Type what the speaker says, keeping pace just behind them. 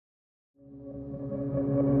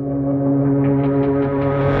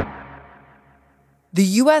The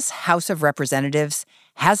U.S. House of Representatives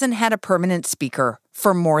hasn't had a permanent speaker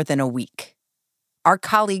for more than a week. Our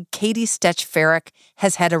colleague Katie Stech-Farrick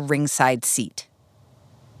has had a ringside seat.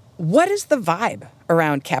 What is the vibe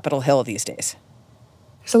around Capitol Hill these days?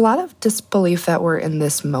 There's a lot of disbelief that we're in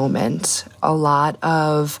this moment. Among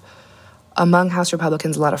House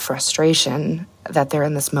Republicans, a lot of frustration that they're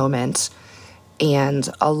in this moment, and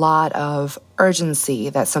a lot of urgency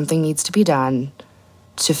that something needs to be done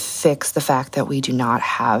to fix the fact that we do not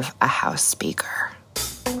have a House Speaker.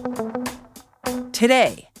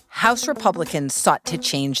 Today, House Republicans sought to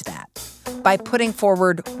change that by putting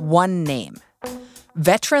forward one name: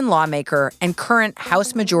 veteran lawmaker and current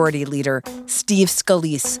House Majority Leader Steve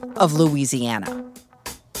Scalise of Louisiana.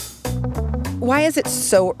 Why is it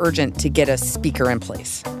so urgent to get a speaker in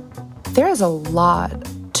place? There is a lot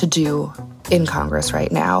to do in Congress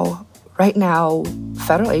right now. Right now,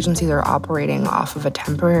 federal agencies are operating off of a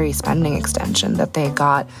temporary spending extension that they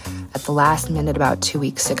got at the last minute about 2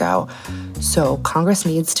 weeks ago. So Congress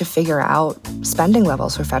needs to figure out spending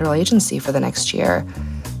levels for federal agency for the next year.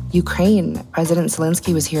 Ukraine, President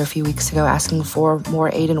Zelensky was here a few weeks ago asking for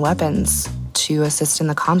more aid and weapons to assist in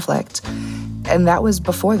the conflict. And that was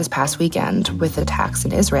before this past weekend with attacks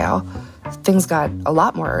in Israel. Things got a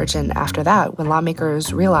lot more urgent after that when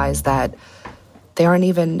lawmakers realized that they aren't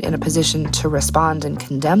even in a position to respond and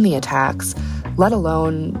condemn the attacks, let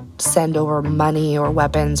alone send over money or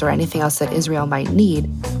weapons or anything else that Israel might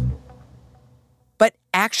need. But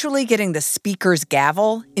actually getting the speaker's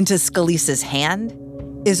gavel into Scalise's hand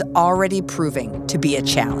is already proving to be a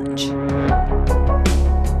challenge.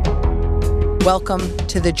 Welcome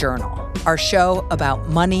to The Journal, our show about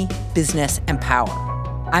money, business, and power.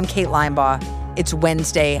 I'm Kate Linebaugh. It's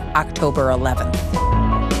Wednesday, October 11th.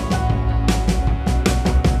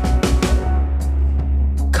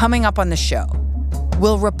 Coming up on the show,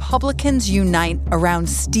 will Republicans unite around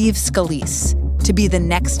Steve Scalise to be the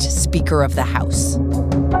next Speaker of the House?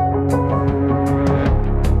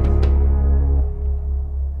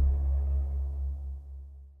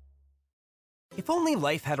 If only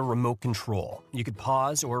life had a remote control, you could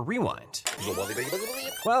pause or rewind.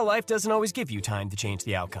 Well, life doesn't always give you time to change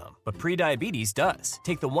the outcome, but prediabetes does.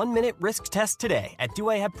 Take the 1-minute risk test today at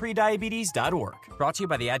doihaveprediabetes.org. Brought to you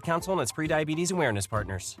by the Ad Council and its prediabetes awareness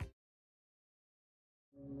partners.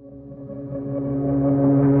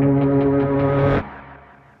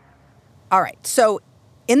 All right, so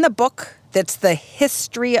in the book that's the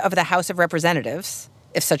history of the House of Representatives,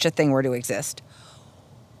 if such a thing were to exist,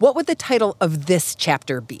 what would the title of this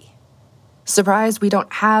chapter be? Surprise, we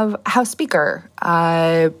don't have a House Speaker.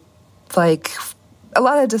 Like, a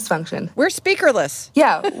lot of dysfunction. We're speakerless.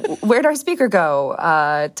 Yeah, where'd our speaker go?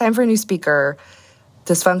 Time for a new speaker.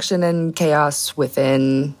 Dysfunction and chaos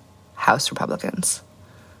within House Republicans.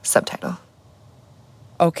 Subtitle.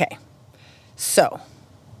 Okay, so,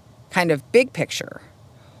 kind of big picture,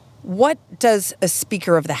 what does a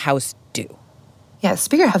Speaker of the House do? Yeah,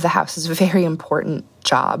 Speaker of the House is a very important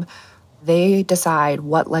job. They decide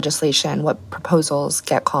what legislation, what proposals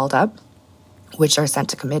get called up, which are sent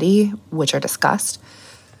to committee, which are discussed.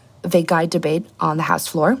 They guide debate on the House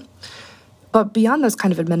floor. But beyond those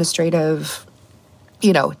kind of administrative,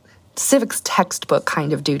 civics textbook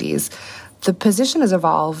kind of duties, the position has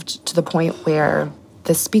evolved to the point where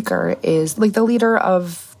the Speaker is like the leader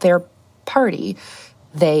of their party.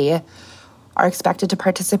 They are expected to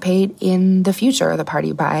participate in the future of the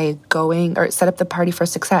party by set up the party for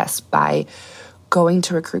success by going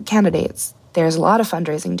to recruit candidates. There's a lot of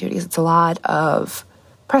fundraising duties. It's a lot of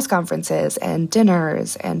press conferences and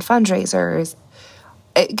dinners and fundraisers.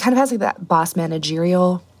 It kind of has like that boss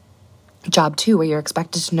managerial job too, where you're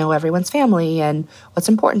expected to know everyone's family and what's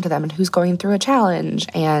important to them and who's going through a challenge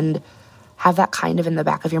and have that kind of in the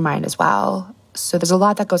back of your mind as well. So there's a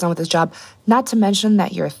lot that goes on with this job, not to mention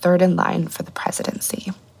that you're third in line for the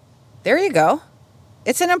presidency. There you go.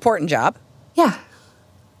 It's an important job. Yeah,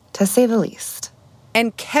 to say the least.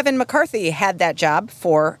 And Kevin McCarthy had that job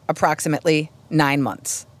for approximately 9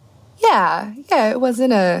 months. Yeah, it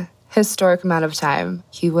wasn't a historic amount of time.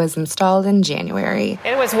 He was installed in January.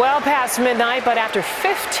 It was well past midnight, but after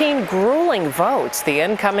 15 grueling votes, the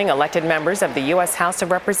incoming elected members of the U.S. House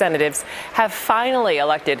of Representatives have finally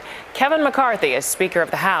elected Kevin McCarthy as Speaker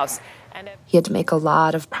of the House. He had to make a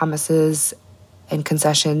lot of promises and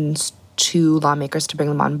concessions to lawmakers to bring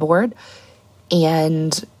them on board.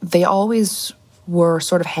 And they always were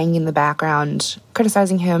sort of hanging in the background,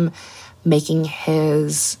 criticizing him, making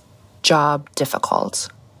his job difficult.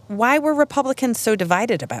 Why were Republicans so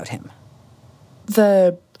divided about him?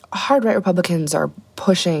 The hard right Republicans are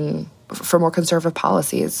pushing for more conservative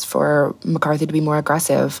policies, for McCarthy to be more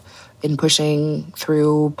aggressive in pushing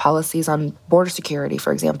through policies on border security,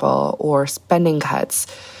 for example, or spending cuts.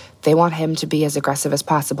 They want him to be as aggressive as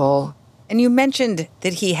possible. And you mentioned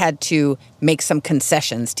that he had to make some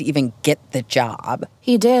concessions to even get the job.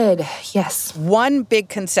 He did, yes. One big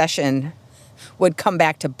concession would come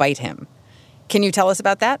back to bite him. Can you tell us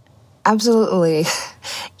about that? Absolutely.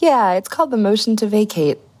 Yeah, it's called the motion to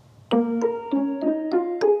vacate.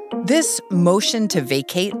 This motion to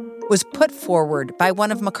vacate was put forward by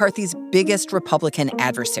one of McCarthy's biggest Republican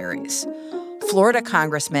adversaries, Florida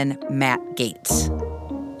Congressman Matt Gaetz.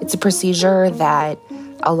 It's a procedure that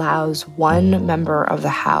allows one member of the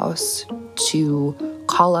House to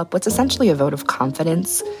call up what's essentially a vote of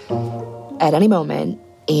confidence at any moment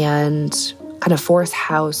and kind of force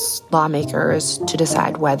House lawmakers to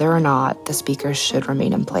decide whether or not the speaker should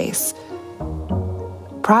remain in place.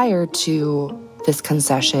 Prior to this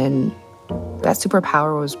concession, that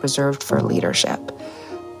superpower was reserved for leadership.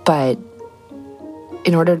 But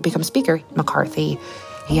in order to become Speaker, McCarthy,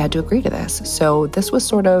 he had to agree to this. So this was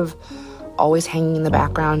sort of always hanging in the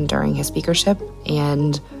background during his speakership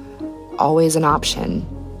and always an option.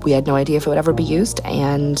 We had no idea if it would ever be used,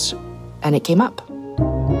 and it came up.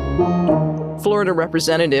 Florida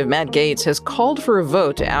Representative Matt Gaetz has called for a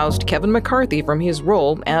vote to oust Kevin McCarthy from his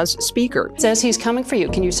role as Speaker. Says he's coming for you.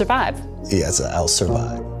 Can you survive? Yes, I'll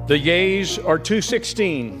survive. The yeas are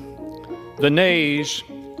 216. The nays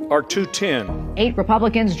are 210. 8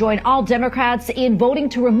 Republicans join all Democrats in voting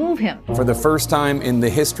to remove him. For the first time in the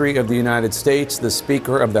history of the United States, the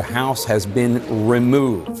Speaker of the House has been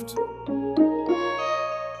removed.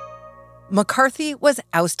 McCarthy was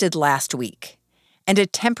ousted last week, and a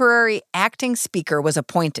temporary acting speaker was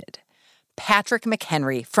appointed, Patrick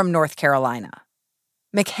McHenry from North Carolina.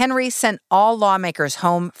 McHenry sent all lawmakers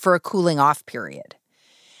home for a cooling-off period.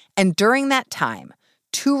 And during that time,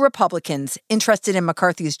 2 Republicans interested in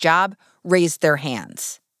McCarthy's job raised their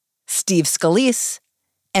hands, Steve Scalise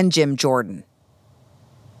and Jim Jordan.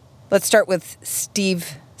 Let's start with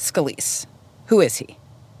Steve Scalise. Who is he?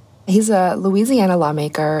 He's a Louisiana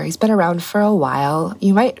lawmaker. He's been around for a while.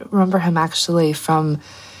 You might remember him actually from,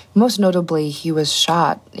 most notably, he was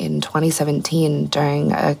shot in 2017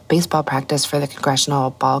 during a baseball practice for the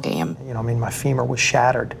congressional ball game. My femur was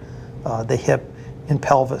shattered. The hip and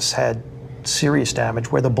pelvis had serious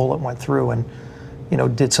damage where the bullet went through and,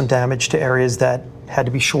 did some damage to areas that had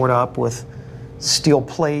to be shored up with steel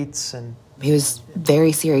plates. And he was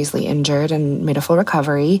very seriously injured and made a full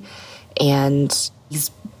recovery. And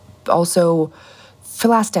he's also, for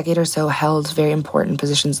the last decade or so, held very important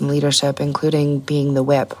positions in leadership, including being the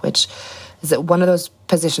whip, which is one of those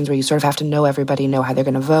positions where you sort of have to know everybody, know how they're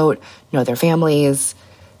going to vote, know their families,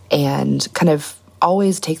 and kind of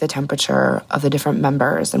always take the temperature of the different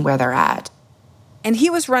members and where they're at. And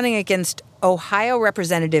he was running against Ohio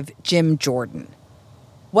Representative Jim Jordan.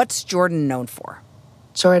 What's Jordan known for?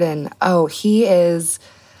 Jordan, he's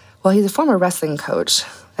a former wrestling coach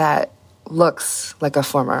that looks like a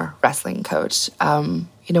former wrestling coach. When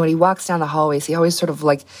he walks down the hallways, he always sort of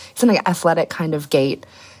it's in an athletic kind of gait.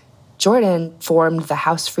 Jordan formed the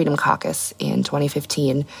House Freedom Caucus in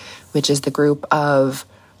 2015, which is the group of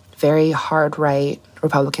very hard-right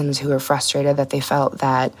Republicans who were frustrated that they felt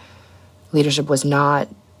that leadership was not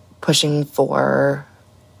pushing for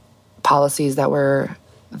policies that were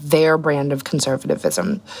their brand of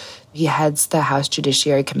conservatism. He heads the House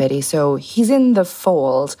Judiciary Committee, so he's in the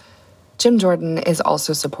fold. Jim Jordan is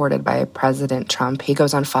also supported by President Trump. He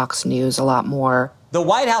goes on Fox News a lot more. The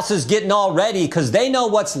White House is getting all ready because they know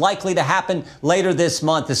what's likely to happen later this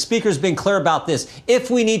month. The Speaker's been clear about this. If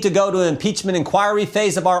we need to go to an impeachment inquiry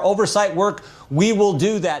phase of our oversight work, we will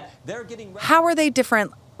do that. They're getting ready. How are they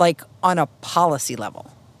different, on a policy level?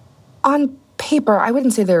 On paper, I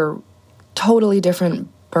wouldn't say they're totally different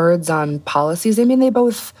birds on policies. They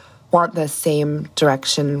both want the same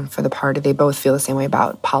direction for the party. They both feel the same way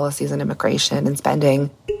about policies and immigration and spending.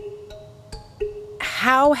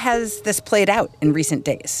 How has this played out in recent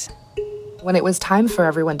days? When it was time for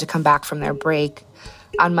everyone to come back from their break,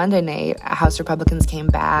 on Monday night, House Republicans came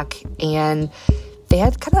back and they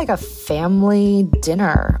had kind of a family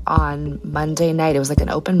dinner on Monday night. It was an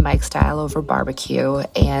open mic style over barbecue,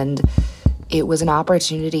 and it was an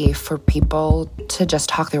opportunity for people to just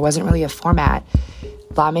talk. There wasn't really a format.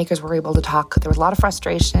 Lawmakers were able to talk. There was a lot of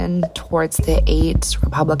frustration towards the 8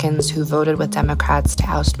 Republicans who voted with Democrats to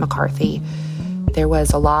oust McCarthy. There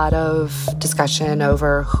was a lot of discussion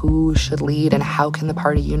over who should lead and how can the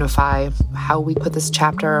party unify, how we put this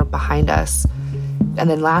chapter behind us. And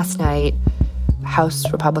then last night,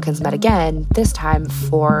 House Republicans met again, this time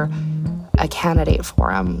for a candidate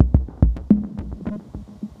forum.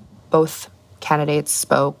 Both candidates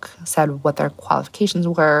spoke, said what their qualifications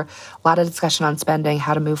were, a lot of discussion on spending,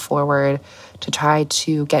 how to move forward to try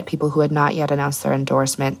to get people who had not yet announced their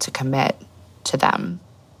endorsement to commit to them.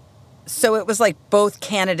 So it was like both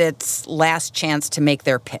candidates' last chance to make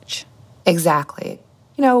their pitch. Exactly.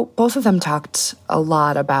 You know, both of them talked a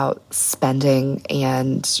lot about spending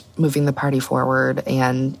and moving the party forward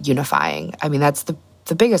and unifying. I mean, that's the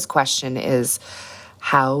biggest question is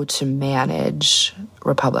how to manage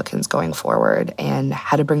Republicans going forward and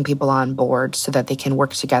how to bring people on board so that they can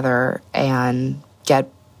work together and get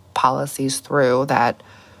policies through that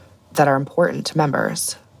are important to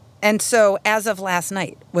members. And so, as of last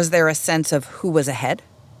night, was there a sense of who was ahead?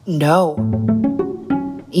 No.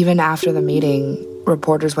 Even after the meeting,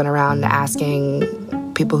 reporters went around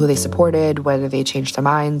asking people who they supported, whether they changed their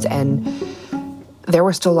minds, and there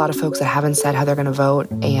were still a lot of folks that haven't said how they're going to vote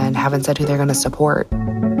and haven't said who they're going to support.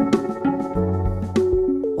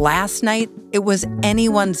 Last night, it was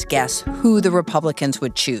anyone's guess who the Republicans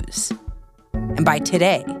would choose. And by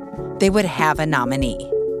today, they would have a nominee.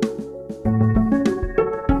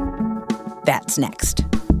 That's next.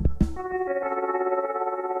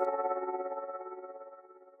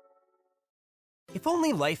 If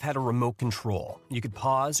only life had a remote control, you could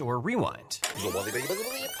pause or rewind.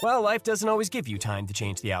 Well, life doesn't always give you time to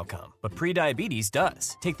change the outcome, but prediabetes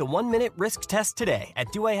does. Take the 1-minute risk test today at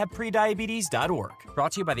doihaveprediabetes.org.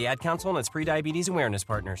 Brought to you by the Ad Council and its prediabetes awareness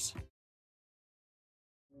partners.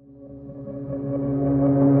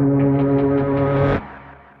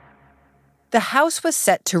 The House was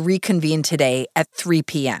set to reconvene today at 3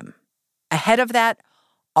 p.m. Ahead of that,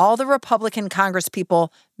 all the Republican congresspeople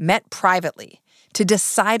met privately to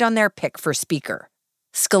decide on their pick for Speaker,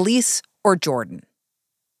 Scalise or Jordan.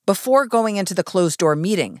 Before going into the closed-door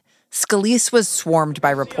meeting, Scalise was swarmed by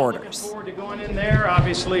reporters. Looking forward to going in there.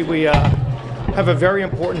 Obviously, we have a very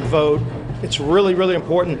important vote. It's really, really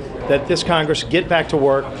important that this Congress get back to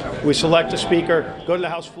work. We select a speaker, go to the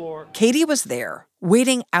House floor. Katie was there,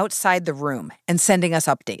 waiting outside the room and sending us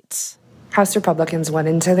updates. House Republicans went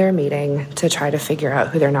into their meeting to try to figure out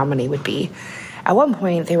who their nominee would be. At one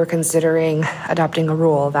point, they were considering adopting a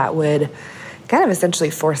rule that would kind of essentially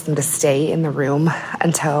force them to stay in the room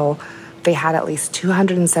until they had at least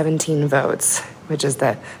 217 votes, which is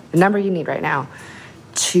the number you need right now,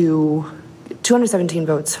 217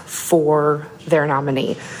 votes for their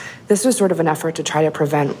nominee. This was sort of an effort to try to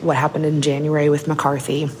prevent what happened in January with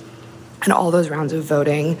McCarthy and all those rounds of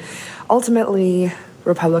voting. Ultimately,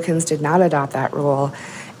 Republicans did not adopt that rule,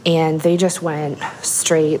 and they just went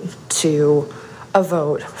straight to a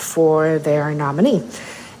vote for their nominee.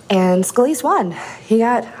 And Scalise won. He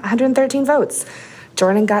got 113 votes.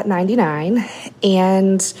 Jordan got 99,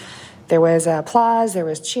 and there was applause, there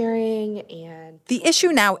was cheering, and... The issue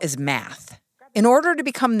now is math. In order to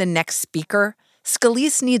become the next speaker,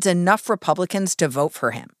 Scalise needs enough Republicans to vote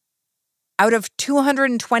for him. Out of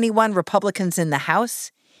 221 Republicans in the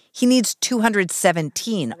House, he needs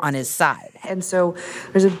 217 on his side. And so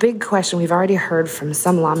there's a big question. We've already heard from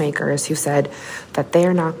some lawmakers who said that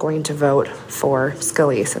they're not going to vote for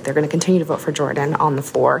Scalise, that they're going to continue to vote for Jordan on the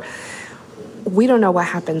floor. We don't know what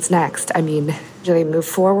happens next. I mean, do they move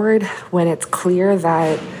forward when it's clear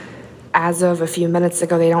that as of a few minutes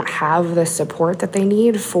ago, they don't have the support that they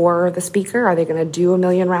need for the speaker? Are they going to do a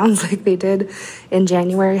million rounds like they did in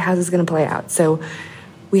January? How's this going to play out? So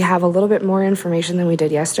we have a little bit more information than we did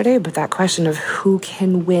yesterday, but that question of who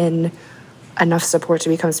can win enough support to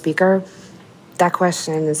become speaker, that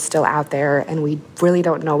question is still out there, and we really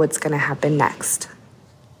don't know what's going to happen next.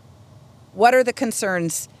 What are the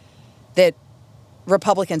concerns that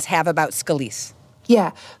Republicans have about Scalise?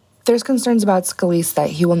 Yeah, there's concerns about Scalise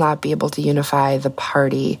that he will not be able to unify the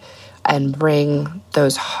party and bring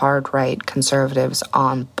those hard-right conservatives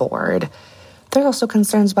on board. There are also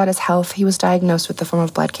concerns about his health. He was diagnosed with a form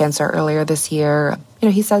of blood cancer earlier this year. You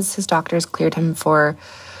know, he says his doctors cleared him for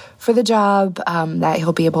the job, that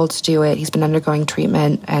he'll be able to do it. He's been undergoing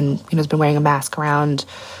treatment and, has been wearing a mask around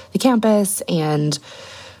the campus. And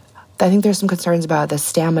I think there's some concerns about the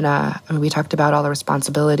stamina. I mean, we talked about all the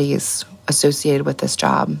responsibilities associated with this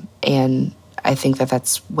job, and I think that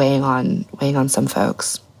that's weighing on some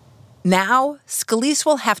folks. Now, Scalise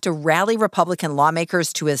will have to rally Republican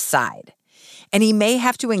lawmakers to his side. And he may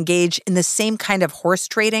have to engage in the same kind of horse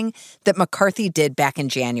trading that McCarthy did back in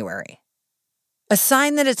January. A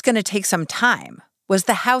sign that it's going to take some time was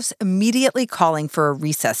the House immediately calling for a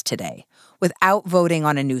recess today without voting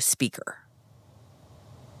on a new speaker.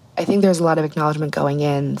 I think there's a lot of acknowledgement going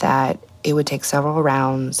in that it would take several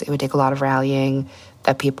rounds, it would take a lot of rallying,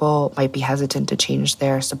 that people might be hesitant to change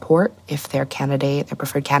their support if their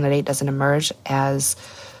preferred candidate doesn't emerge as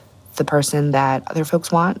the person that other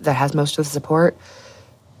folks want, that has most of the support.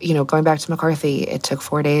 You know, going back to McCarthy, it took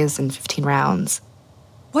 4 days and 15 rounds.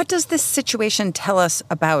 What does this situation tell us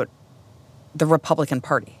about the Republican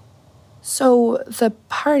Party? So the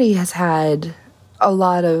party has had a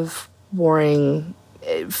lot of warring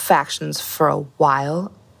factions for a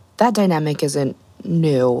while. That dynamic isn't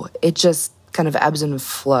new. It just kind of ebbs and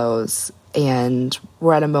flows. And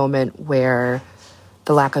we're at a moment where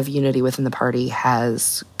the lack of unity within the party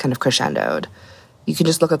has kind of crescendoed. You can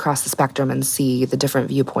just look across the spectrum and see the different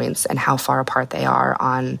viewpoints and how far apart they are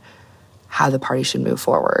on how the party should move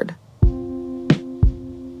forward.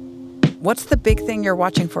 What's the big thing you're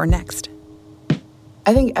watching for next?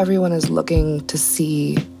 I think everyone is looking to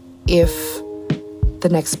see if the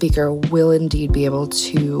next speaker will indeed be able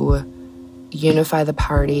to unify the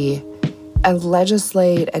party and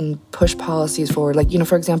legislate and push policies forward. Like, you know,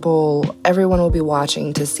 for example, everyone will be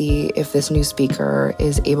watching to see if this new speaker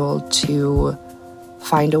is able to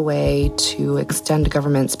find a way to extend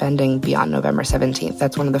government spending beyond November 17th.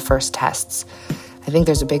 That's one of the first tests. I think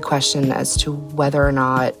there's a big question as to whether or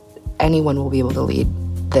not anyone will be able to lead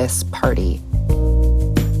this party.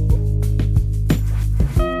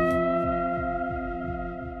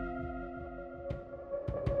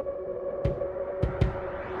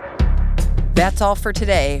 That's all for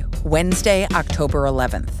today, Wednesday, October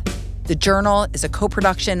 11th. The Journal is a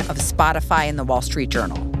co-production of Spotify and The Wall Street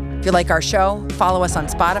Journal. If you like our show, follow us on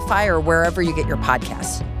Spotify or wherever you get your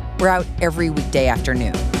podcasts. We're out every weekday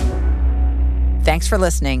afternoon. Thanks for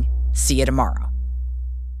listening. See you tomorrow.